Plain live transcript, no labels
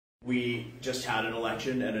We just had an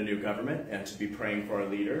election and a new government, and to be praying for our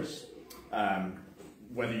leaders.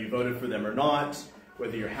 Whether you voted for them or not,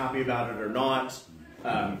 whether you're happy about it or not,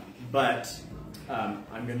 but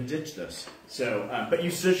I'm going to ditch this. So, but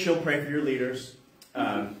you should still pray for your leaders.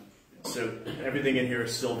 So everything in here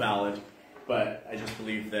is still valid, but I just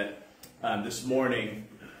believe that this morning,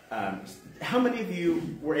 how many of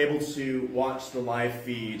you were able to watch the live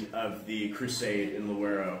feed of the crusade in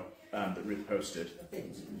Luero that Ruth posted?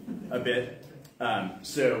 A bit.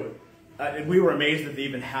 We were amazed that they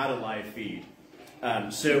even had a live feed.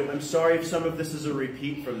 So I'm sorry if some of this is a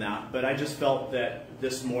repeat from that, but I just felt that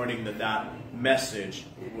this morning that message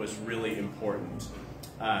was really important.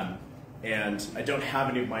 And I don't have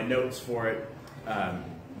any of my notes for it. I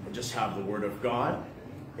just have the Word of God,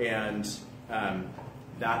 and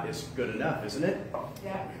that is good enough, isn't it?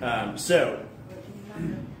 Yeah. So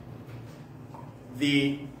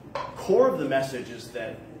the core of the message is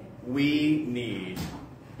that we need,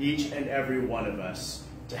 each and every one of us,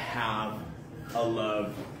 to have a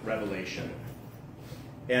love revelation.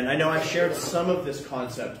 And I know I've shared some of this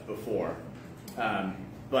concept before,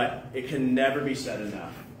 but it can never be said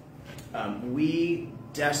enough. We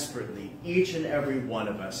desperately, each and every one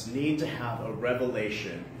of us, need to have a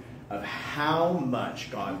revelation of how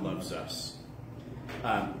much God loves us.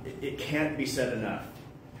 It can't be said enough.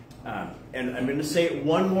 And I'm going to say it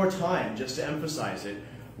one more time just to emphasize it.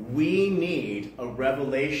 We need a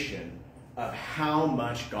revelation of how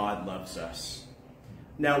much God loves us.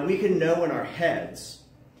 Now, we can know in our heads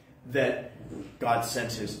that God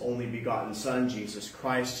sent His only begotten Son, Jesus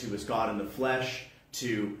Christ, who is God in the flesh,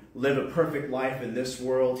 to live a perfect life in this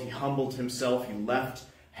world. He humbled Himself. He left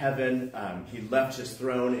heaven. He left His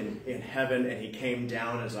throne in heaven, and He came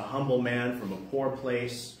down as a humble man from a poor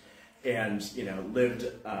place, and lived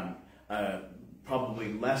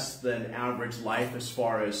probably less than average life as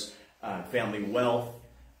far as family wealth.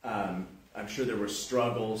 I'm sure there were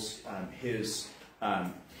struggles. His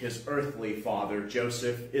earthly father,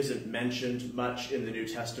 Joseph, isn't mentioned much in the New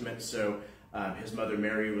Testament, so his mother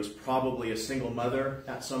Mary was probably a single mother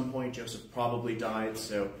at some point. Joseph probably died,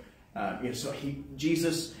 so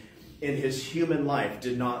Jesus in His human life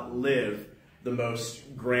did not live the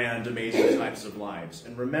most grand, amazing types of lives.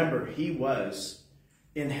 And remember, He was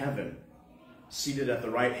in heaven, seated at the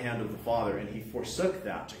right hand of the Father, and He forsook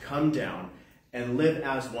that to come down and live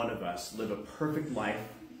as one of us, live a perfect life,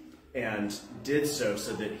 and did so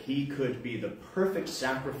that He could be the perfect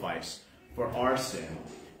sacrifice for our sin,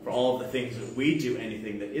 for all of the things that we do,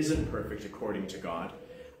 anything that isn't perfect according to God.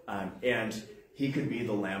 And He could be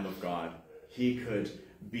the Lamb of God. He could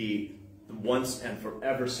be the once and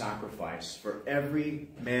forever sacrifice for every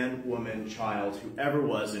man, woman, child, who ever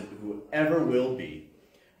was and who ever will be,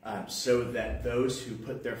 so that those who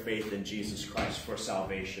put their faith in Jesus Christ for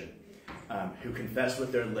salvation, who confess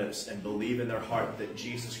with their lips and believe in their heart that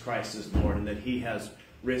Jesus Christ is Lord and that He has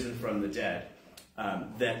risen from the dead,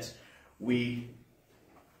 that we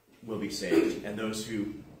will be saved. And those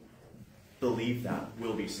who believe that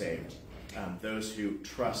will be saved. Those who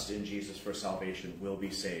trust in Jesus for salvation will be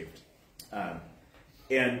saved.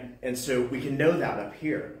 And so we can know that up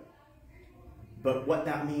here. But what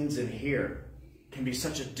that means in here can be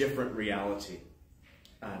such a different reality.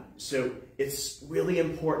 So it's really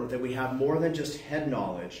important that we have more than just head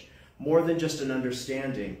knowledge, more than just an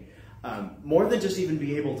understanding, more than just even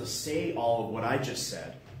be able to say all of what I just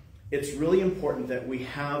said. It's really important that we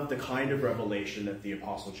have the kind of revelation that the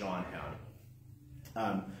Apostle John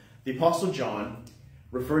had. The Apostle John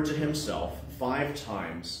referred to himself 5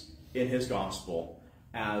 times in his gospel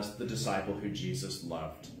as the disciple who Jesus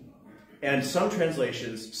loved. And some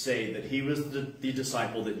translations say that he was the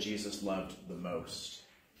disciple that Jesus loved the most.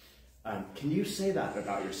 Can you say that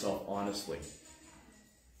about yourself honestly?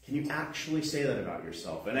 Can you actually say that about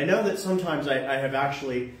yourself? And I know that sometimes I have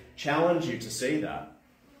actually challenged you to say that.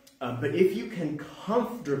 But if you can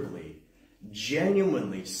comfortably,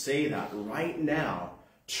 genuinely say that right now,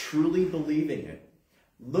 truly believing it,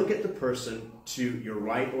 look at the person to your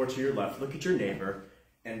right or to your left, look at your neighbor,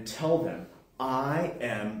 and tell them, I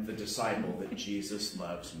am the disciple that Jesus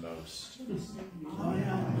loves most.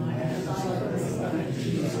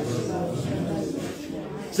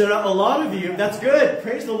 So now, a lot of you, that's good.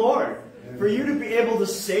 Praise the Lord. For you to be able to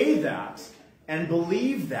say that and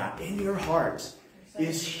believe that in your heart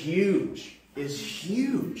is huge,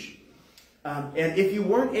 and if you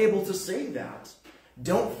weren't able to say that,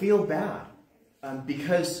 don't feel bad,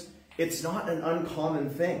 because it's not an uncommon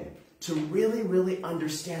thing to really, really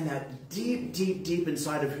understand that deep, deep, deep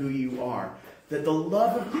inside of who you are, that the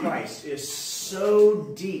love of Christ is so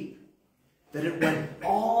deep that it went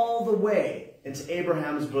all the way into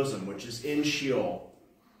Abraham's bosom, which is in Sheol,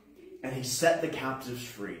 and he set the captives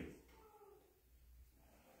free.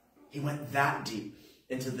 He went that deep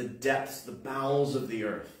into the depths, the bowels of the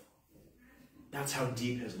earth. That's how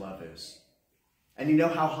deep his love is. And you know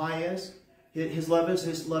how high he is? His love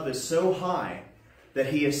is so high that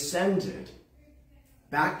he ascended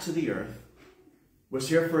back to the earth, was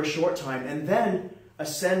here for a short time, and then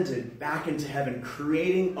ascended back into heaven,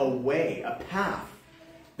 creating a way, a path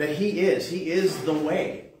that he is the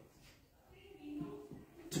way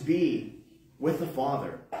to be with the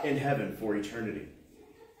Father in heaven for eternity.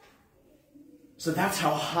 So that's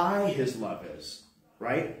how high his love is,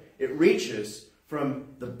 right? It reaches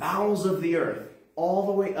from the bowels of the earth all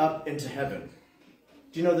the way up into heaven.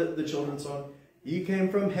 Do you know the children's song? You came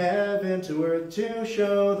from heaven to earth to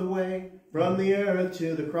show the way, from the earth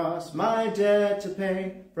to the cross, my debt to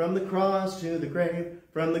pay, from the cross to the grave,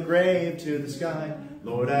 from the grave to the sky.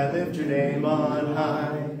 Lord, I lift your name on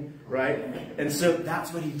high, right? And so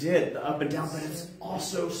that's what he did, the up and down, but it's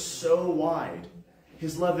also so wide.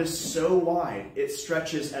 His love is so wide, it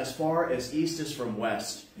stretches as far as east is from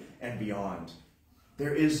west and beyond.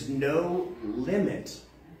 There is no limit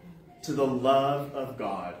to the love of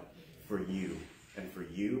God for you, and for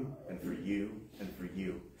you, and for you, and for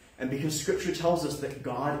you. And because Scripture tells us that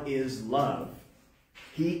God is love,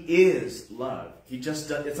 he is love.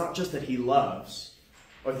 It's not just that he loves,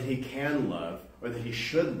 or that he can love, or that he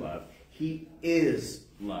should love. He is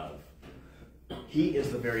love. He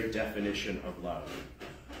is the very definition of love.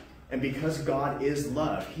 And because God is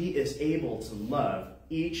love, he is able to love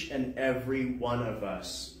each and every one of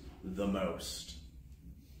us the most.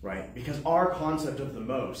 Right? Because our concept of the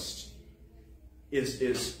most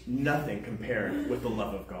is nothing compared with the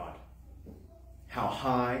love of God. How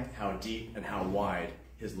high, how deep, and how wide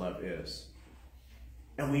his love is.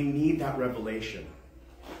 And we need that revelation.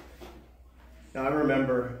 Now I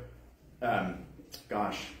remember, how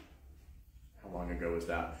long ago was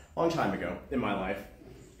that? A long time ago in my life.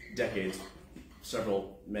 Decades,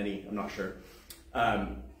 many, I'm not sure.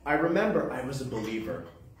 I remember I was a believer.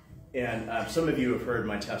 And some of you have heard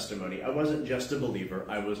my testimony. I wasn't just a believer,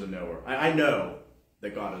 I was a knower. I know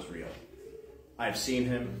that God is real. I've seen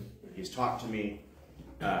him, he's talked to me,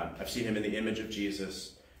 I've seen him in the image of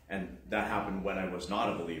Jesus, and that happened when I was not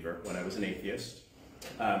a believer, when I was an atheist.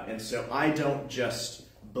 And so I don't just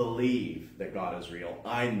believe that God is real,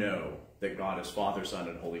 I know that God is Father, Son,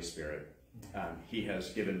 and Holy Spirit. He has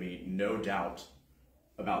given me no doubt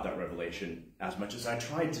about that revelation, as much as I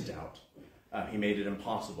tried to doubt. He made it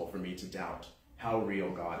impossible for me to doubt how real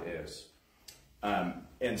God is.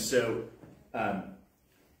 And so,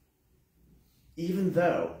 even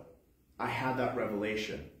though I had that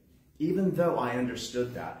revelation, even though I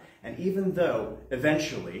understood that, and even though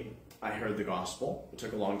eventually I heard the gospel, it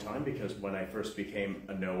took a long time because when I first became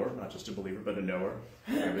a knower, not just a believer, but a knower,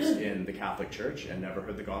 I was in the Catholic Church and never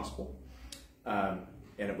heard the gospel. And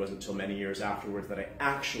it wasn't until many years afterwards that I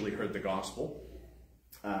actually heard the gospel.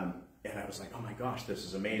 And I was like, oh my gosh, this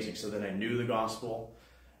is amazing. So then I knew the gospel.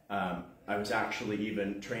 I was actually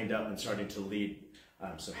even trained up and starting to lead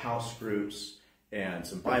some house groups and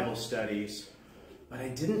some Bible studies. But I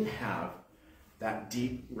didn't have that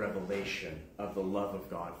deep revelation of the love of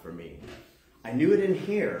God for me. I knew it in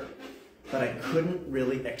here, but I couldn't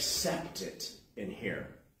really accept it in here.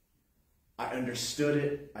 I understood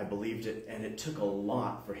it, I believed it, and it took a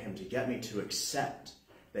lot for him to get me to accept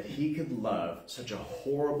that he could love such a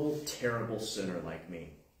horrible, terrible sinner like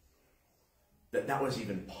me. That was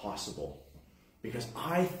even possible. Because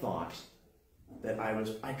I thought that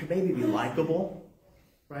I could maybe be likable,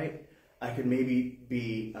 right? I could maybe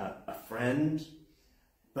be a friend,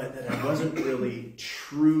 but that I wasn't really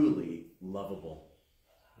truly lovable.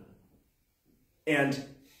 And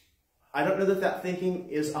I don't know that that thinking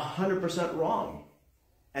is 100% wrong.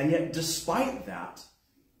 And yet, despite that,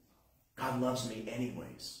 God loves me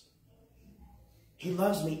anyways. He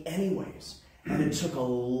loves me anyways. And it took a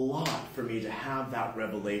lot for me to have that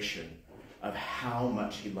revelation of how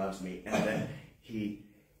much he loves me, and that he,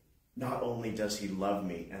 not only does he love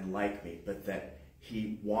me and like me, but that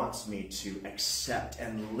he wants me to accept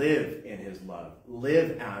and live in his love,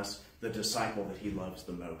 live as the disciple that he loves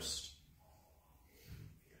the most.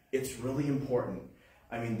 It's really important.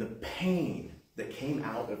 I mean, the pain that came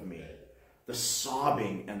out of me, the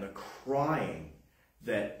sobbing and the crying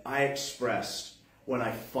that I expressed when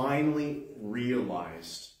I finally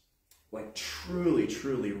realized, like truly,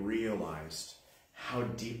 truly realized how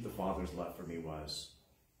deep the Father's love for me was,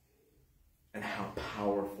 and how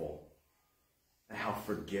powerful, and how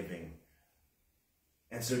forgiving.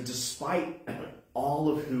 And so despite all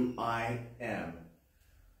of who I am,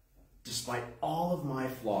 despite all of my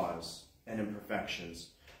flaws and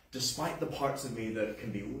imperfections, despite the parts of me that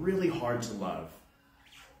can be really hard to love,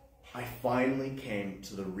 I finally came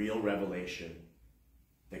to the real revelation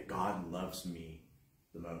that God loves me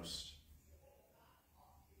the most.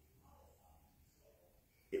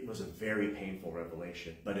 It was a very painful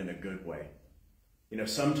revelation, but in a good way. You know,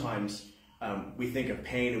 sometimes we think of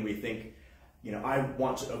pain and we think, you know, I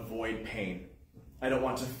want to avoid pain. I don't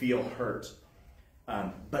want to feel hurt.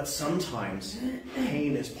 But sometimes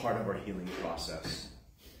pain is part of our healing process.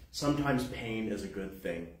 Sometimes pain is a good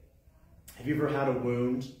thing. Have you ever had a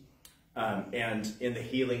wound and in the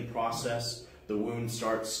healing process, the wound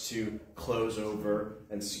starts to close over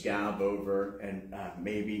and scab over and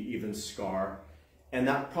maybe even scar? And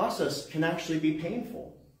that process can actually be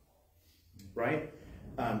painful, right?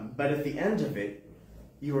 But at the end of it,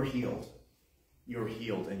 you are healed. You are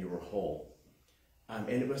healed and you are whole. And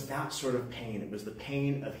it was that sort of pain. It was the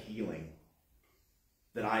pain of healing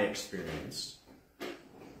that I experienced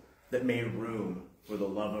that made room for the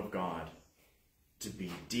love of God to be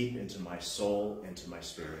deep into my soul and to my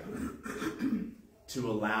spirit. To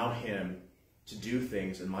allow him to do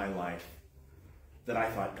things in my life that I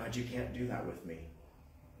thought, God, you can't do that with me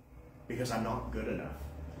because I'm not good enough.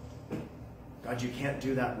 God, you can't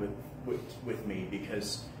do that with me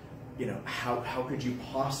because, you know, how could you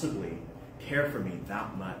possibly care for me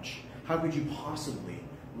that much? How could you possibly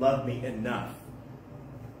love me enough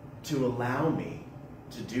to allow me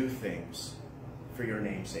to do things for your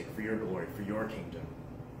name's sake, for your glory, for your kingdom?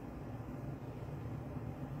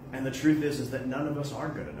 And the truth is that none of us are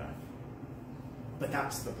good enough. But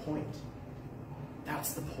that's the point.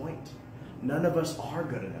 That's the point. None of us are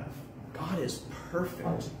good enough. God is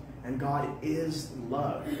perfect, and God is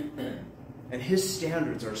love. And his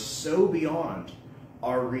standards are so beyond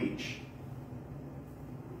our reach.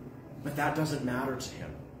 But that doesn't matter to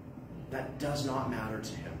him. That does not matter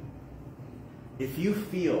to him. If you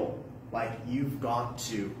feel like you've got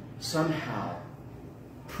to somehow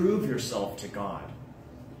prove yourself to God,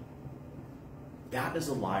 that is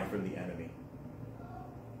a lie from the enemy.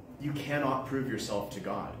 You cannot prove yourself to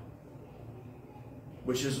God.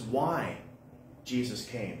 Which is why Jesus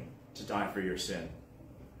came to die for your sin.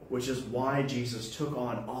 Which is why Jesus took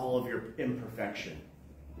on all of your imperfection.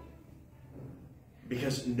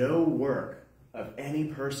 Because no work of any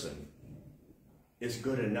person is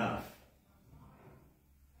good enough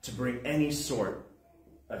to bring any sort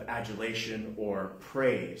of adulation or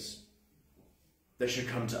praise that should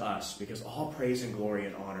come to us, because all praise and glory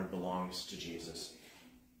and honor belongs to Jesus.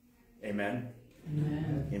 Amen?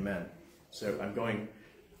 Amen. Amen. So I'm going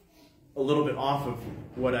a little bit off of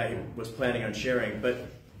what I was planning on sharing, but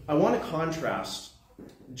I want to contrast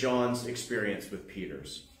John's experience with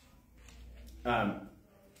Peter's.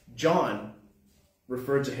 John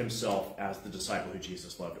referred to himself as the disciple who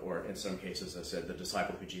Jesus loved, or in some cases, I said, the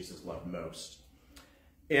disciple who Jesus loved most.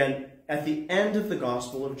 And at the end of the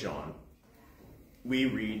Gospel of John, we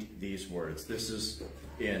read these words. This is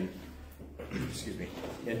in,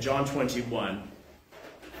 in John 21,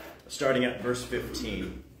 starting at verse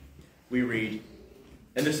 15, we read,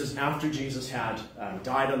 and this is after Jesus had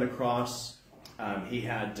died on the cross. He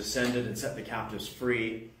had descended and set the captives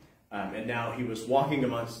free. And now he was walking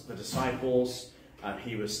amongst the disciples.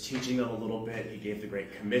 He was teaching them a little bit. He gave the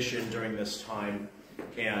Great Commission during this time.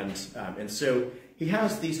 And so he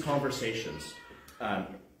has these conversations.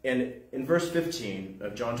 And in verse 15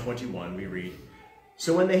 of John 21, we read,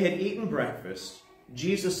 so when they had eaten breakfast,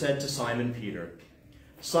 Jesus said to Simon Peter,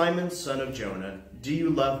 Simon, son of Jonah, do you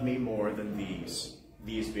love me more than these?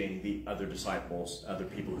 These being the other disciples, other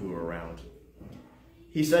people who were around.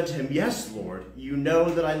 He said to him, yes, Lord, you know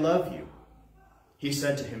that I love you. He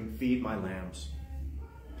said to him, feed my lambs.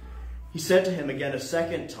 He said to him again a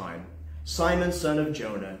second time, Simon, son of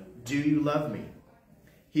Jonah, do you love me?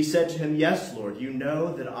 He said to him, yes, Lord, you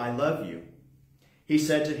know that I love you. He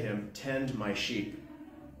said to him, tend my sheep.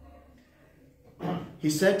 He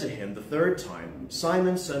said to him the third time,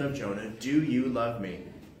 Simon, son of Jonah, do you love me?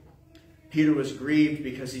 Peter was grieved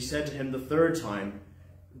because he said to him the third time,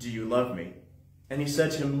 do you love me? And he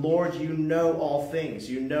said to him, Lord, you know all things.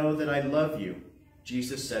 You know that I love you.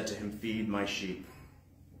 Jesus said to him, feed my sheep.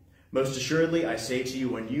 Most assuredly, I say to you,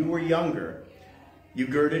 when you were younger, you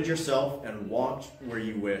girded yourself and walked where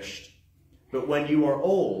you wished. But when you are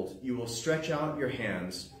old, you will stretch out your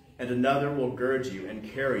hands, and another will gird you and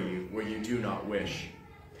carry you where you do not wish.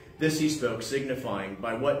 This he spoke, signifying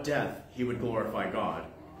by what death he would glorify God.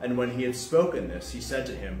 And when he had spoken this, he said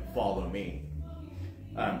to him, follow me.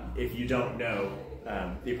 If you don't know,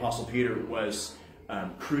 the Apostle Peter was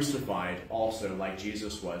crucified also like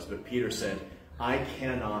Jesus was. But Peter said, I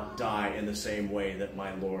cannot die in the same way that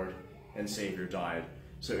my Lord and Savior died.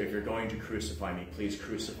 So if you're going to crucify me, please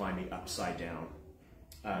crucify me upside down.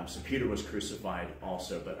 So Peter was crucified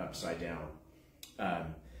also, but upside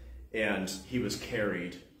down. And he was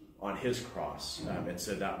carried on his cross. And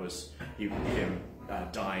so that was him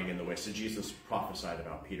dying in the way. So Jesus prophesied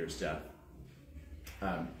about Peter's death.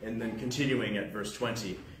 And then continuing at verse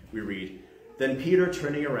 20, we read, "Then Peter,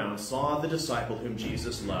 turning around, saw the disciple whom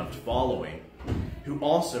Jesus loved following, who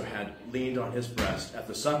also had leaned on his breast at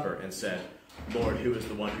the supper, and said, 'Lord, who is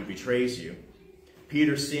the one who betrays you?'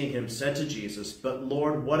 Peter, seeing him, said to Jesus, 'But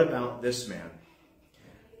Lord, what about this man?'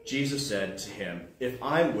 Jesus said to him, 'If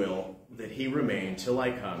I will that he remain till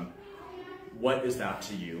I come, what is that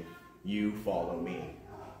to you? You follow me.'"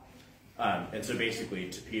 And so basically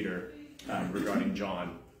to Peter, regarding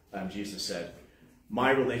John, Jesus said,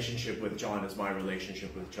 "My relationship with John is my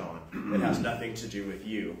relationship with John. It has nothing to do with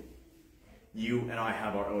you. You and I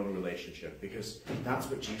have our own relationship," because that's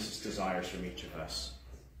what Jesus desires from each of us.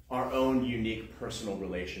 Our own unique personal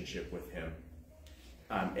relationship with him.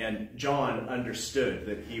 And John understood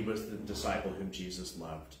that he was the disciple whom Jesus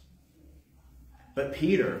loved. But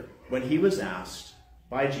Peter, when he was asked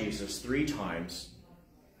by Jesus 3 times,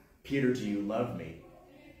 "Peter, do you love me?"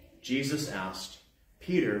 Jesus asked,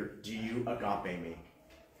 "Peter, do you agape me?"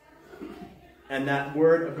 And that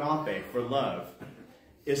word agape for love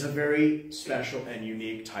is a very special and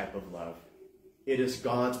unique type of love. It is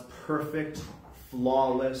God's perfect,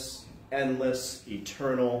 flawless, endless,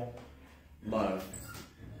 eternal love.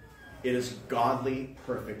 It is godly,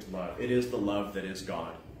 perfect love. It is the love that is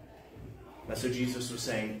God. And so Jesus was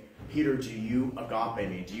saying, "Peter, do you agape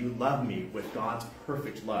me? Do you love me with God's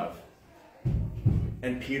perfect love?"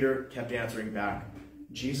 And Peter kept answering back,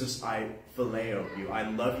 "Jesus, I phileo you. I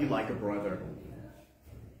love you like a brother."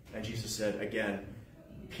 And Jesus said again,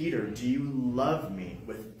 "Peter, do you love me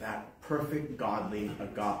with that perfect, godly,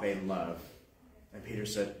 agape love?" And Peter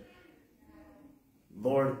said,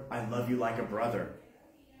 "Lord, I love you like a brother."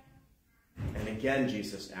 And again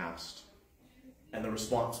Jesus asked, and the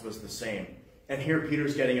response was the same. And here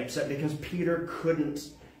Peter's getting upset because Peter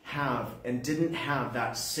couldn't have and didn't have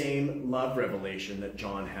that same love revelation that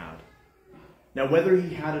John had. Now, whether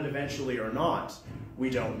he had it eventually or not, we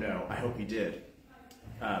don't know. I hope he did.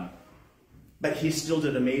 But he still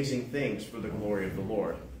did amazing things for the glory of the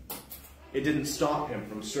Lord. It didn't stop him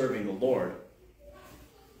from serving the Lord.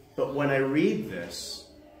 But when I read this,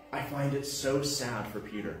 I find it so sad for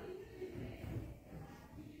Peter.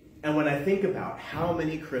 And when I think about how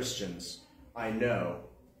many Christians I know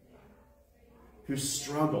who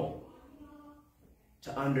struggle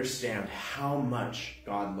to understand how much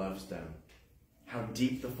God loves them, how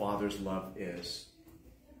deep the Father's love is,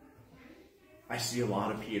 I see a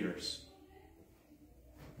lot of Peters.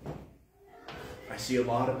 I see a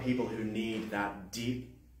lot of people who need that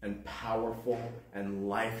deep and powerful and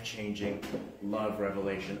life-changing love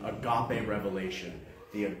revelation, agape revelation,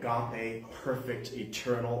 the agape, perfect,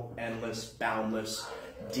 eternal, endless, boundless,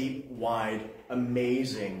 deep, wide,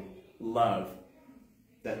 amazing love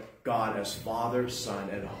that God as Father, Son,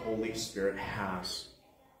 and Holy Spirit has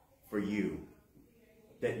for you.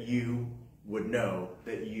 That you would know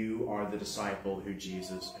that you are the disciple who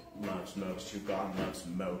Jesus loves most, who God loves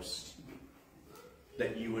most.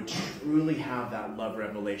 That you would truly have that love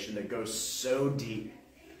revelation that goes so deep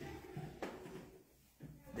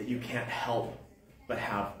that you can't help but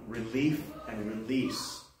have relief and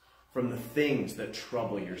release from the things that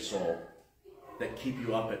trouble your soul, that keep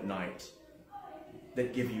you up at night,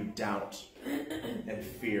 that give you doubt and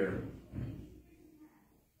fear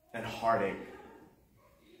and heartache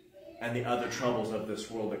and the other troubles of this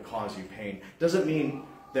world that cause you pain. Doesn't mean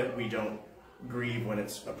that we don't grieve when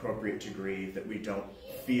it's appropriate to grieve, that we don't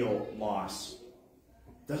feel loss.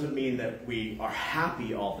 Doesn't mean that we are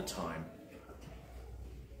happy all the time.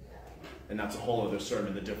 And that's a whole other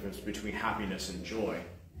sermon, the difference between happiness and joy.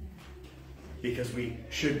 Because we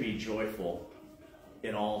should be joyful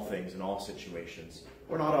in all things, in all situations.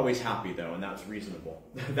 We're not always happy though, and that's reasonable.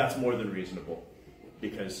 That's more than reasonable.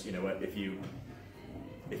 Because, you know what, if you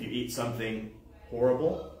eat something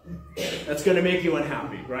horrible, that's going to make you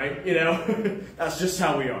unhappy, right? You know, that's just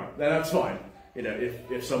how we are. That's fine. You know,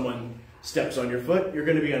 if someone steps on your foot, you're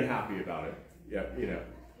going to be unhappy about it. Yeah, you know.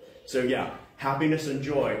 So yeah, happiness and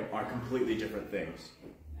joy are completely different things.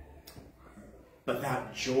 But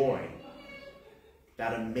that joy,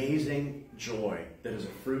 that amazing joy that is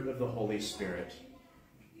a fruit of the Holy Spirit,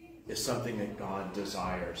 is something that God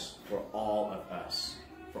desires for all of us,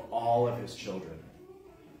 for all of his children.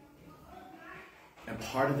 And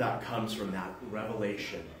part of that comes from that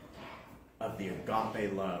revelation of the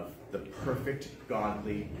agape love, the perfect,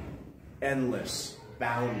 godly, endless,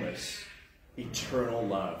 boundless, eternal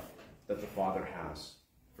love that the Father has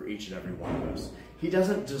for each and every one of us. He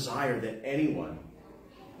doesn't desire that anyone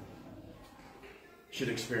should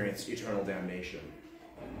experience eternal damnation,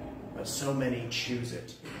 but so many choose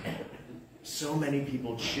it. So many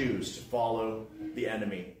people choose to follow the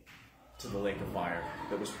enemy to the lake of fire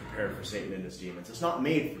that was prepared for Satan and his demons. It's not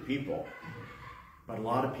made for people, but a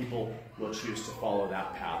lot of people will choose to follow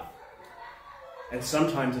that path. And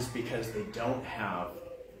sometimes it's because they don't have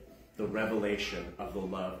the revelation of the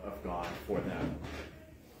love of God for them.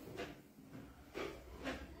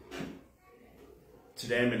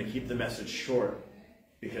 Today I'm going to keep the message short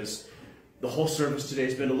because the whole service today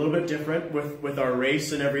has been a little bit different with our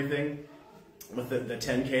race and everything. With the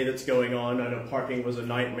 10K that's going on. I know parking was a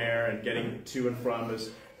nightmare and getting to and from has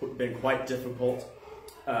been quite difficult.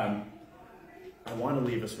 I want to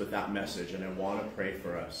leave us with that message, and I want to pray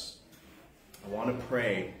for us. I want to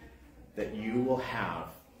pray that you will have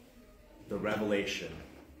the revelation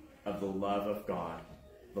of the love of God,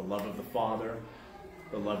 the love of the Father,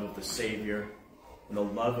 the love of the Savior, and the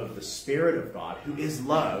love of the Spirit of God, who is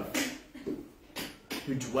love,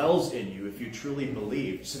 who dwells in you if you truly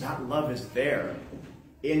believe. So that love is there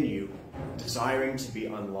in you, desiring to be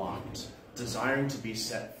unlocked, desiring to be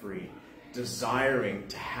set free, desiring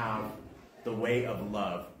to have the way of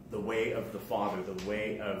love, the way of the Father, the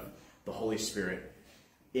way of the Holy Spirit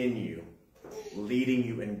in you, leading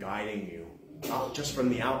you and guiding you, not just from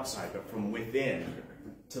the outside, but from within,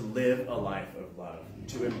 to live a life of love,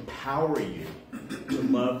 to empower you to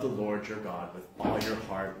love the Lord your God with all your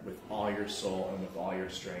heart, with all your soul, and with all your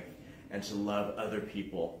strength, and to love other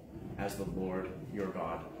people as the Lord your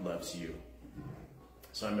God loves you.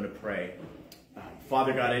 So I'm going to pray.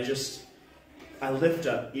 Father God, I lift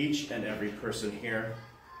up each and every person here.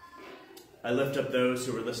 I lift up those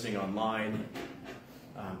who are listening online.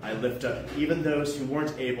 I lift up even those who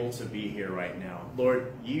weren't able to be here right now.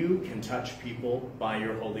 Lord, you can touch people by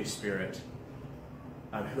your Holy Spirit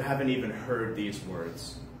who haven't even heard these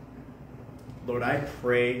words. Lord, I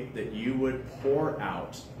pray that you would pour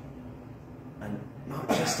out not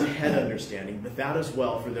just a head understanding, but that as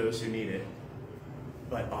well for those who need it,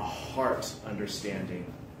 but a heart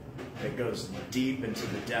understanding that goes deep into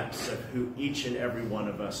the depths of who each and every one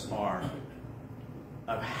of us are,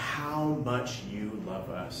 of how much you love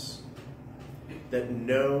us, that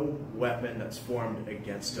no weapon that's formed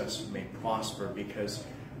against us may prosper, because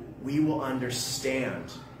we will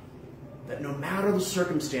understand that no matter the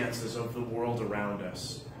circumstances of the world around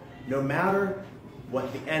us, no matter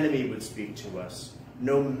what the enemy would speak to us,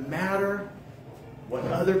 no matter what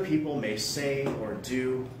other people may say or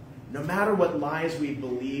do, no matter what lies we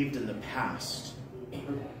believed in the past,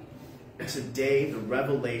 today the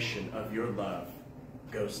revelation of your love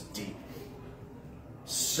goes deep.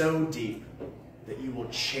 So deep that you will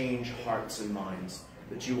change hearts and minds,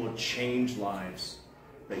 that you will change lives,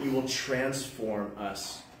 that you will transform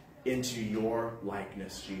us into your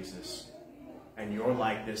likeness, Jesus. And your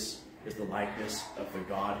likeness is the likeness of the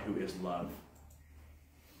God who is love.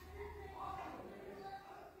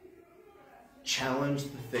 Challenge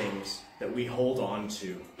the things that we hold on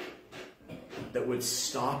to that would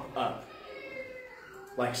stop up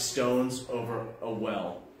like stones over a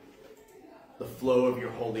well the flow of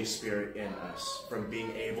your Holy Spirit in us, from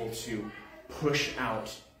being able to push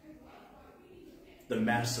out the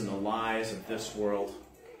mess and the lies of this world,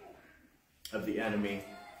 of the enemy,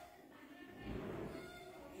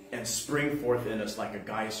 and spring forth in us like a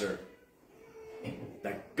geyser,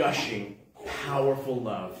 that gushing, powerful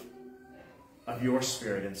love of your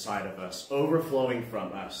Spirit inside of us, overflowing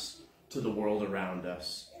from us to the world around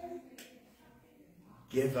us.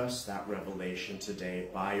 Give us that revelation today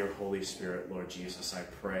by your Holy Spirit, Lord Jesus, I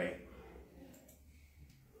pray.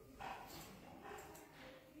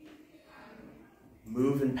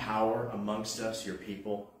 Move in power amongst us, your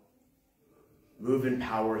people. Move in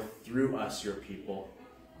power through us, your people.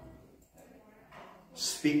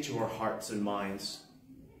 Speak to our hearts and minds.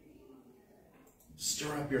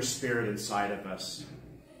 Stir up your Spirit inside of us,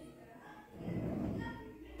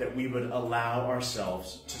 that we would allow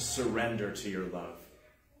ourselves to surrender to your love.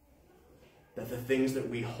 That the things that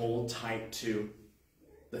we hold tight to,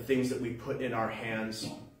 the things that we put in our hands,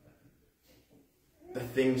 the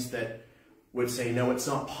things that would say, no, it's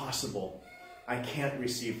not possible, I can't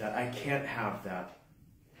receive that, I can't have that,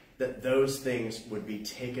 that those things would be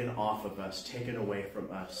taken off of us, taken away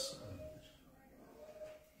from us.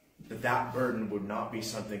 That burden would not be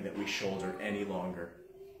something that we shoulder any longer.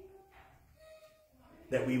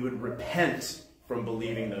 That we would repent from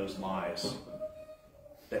believing those lies.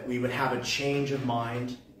 that we would have a change of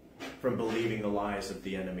mind from believing the lies of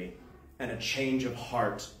the enemy, and a change of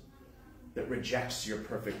heart that rejects your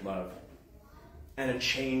perfect love, and a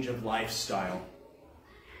change of lifestyle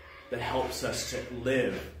that helps us to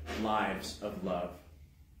live lives of love.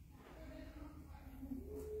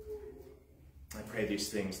 I pray these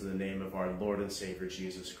things in the name of our Lord and Savior,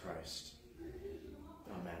 Jesus Christ.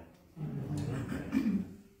 Amen.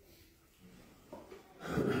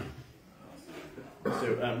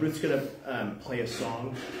 So Ruth's going to play a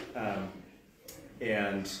song.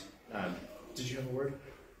 Did you have a word?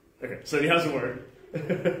 Okay, so he has a word.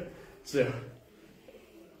 So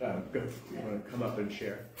go. You want to come up and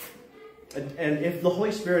share? And if the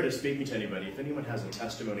Holy Spirit is speaking to anybody, if anyone has a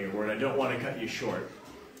testimony or word, I don't want to cut you short.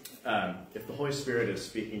 If the Holy Spirit is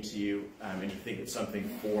speaking to you and you think it's something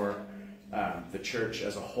for the church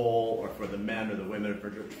as a whole, or for the men or the women, or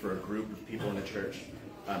for a group of people in the church,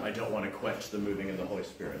 I don't want to quench the moving of the Holy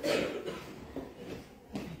Spirit.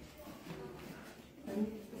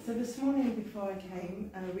 So this morning before I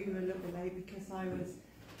came, we were a little bit late because I was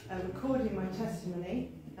recording my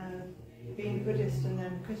testimony, being Buddhist and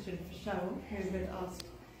then Christian for Cheryl, who had asked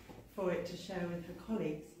for it to share with her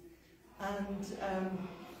colleagues. And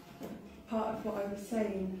part of what I was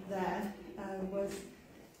saying there was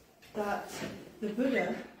that the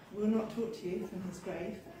Buddha will not talk to you from his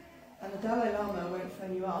grave, and the Dalai Lama won't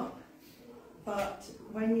phone you up, but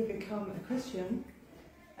when you become a Christian,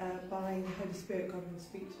 by the Holy Spirit, God will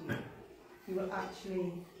speak to you. You will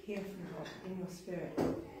actually hear from God in your spirit.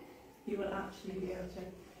 You will actually be able to...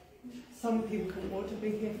 Some people can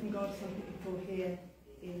audibly hear from God, some people hear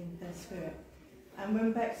in their spirit. And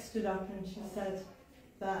when Beck stood up and she said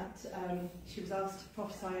that she was asked to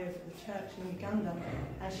prophesy over the church in Uganda,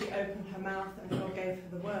 and she opened her mouth and God gave her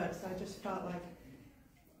the words, I just felt like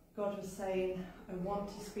God was saying, I want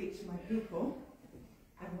to speak to my people.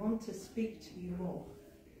 I want to speak to you more.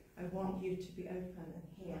 I want you to be open and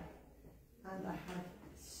hear. And I have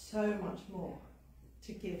so much more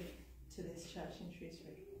to give to this church in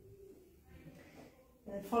Shrewsbury.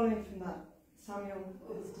 And following from that, Samuel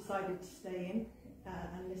has decided to stay in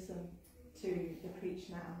and listen to the preach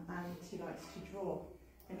now, and he likes to draw.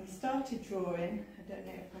 And he started drawing, I don't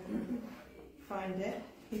know if I can find it,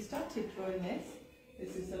 he started drawing this.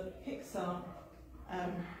 This is a Pixar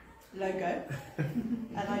logo.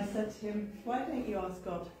 And I said to him, why don't you ask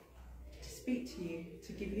God to speak to you,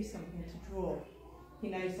 to give you something to draw? He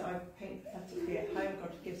knows that I paint pathetically at home.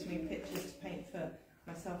 God gives me pictures to paint for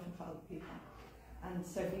myself and for other people. And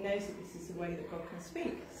so he knows that this is the way that God can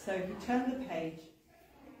speak. So he turned the page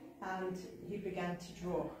and he began to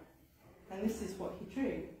draw. And this is what he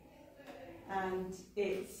drew. And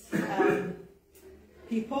it's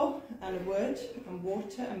people and a wood and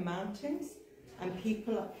water and mountains and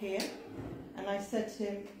people up here. And I said to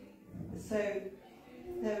him, so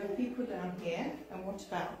there are people down here, and what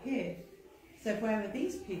about up here? He said, where are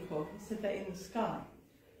these people? He said, they're in the sky.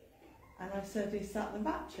 And I said, is that the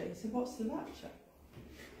rapture? He said, what's the rapture?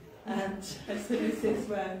 And I said, this is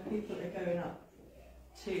where people are going up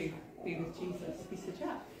to be with Jesus. He said,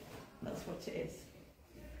 yeah, that's what it is.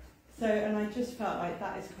 So, and I just felt like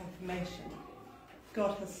that is confirmation.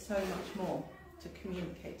 God has so much more to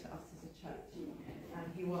communicate to us as a church,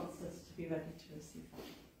 and he wants us to be ready to receive that.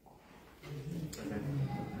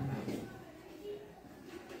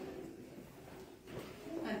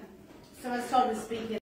 So I started speaking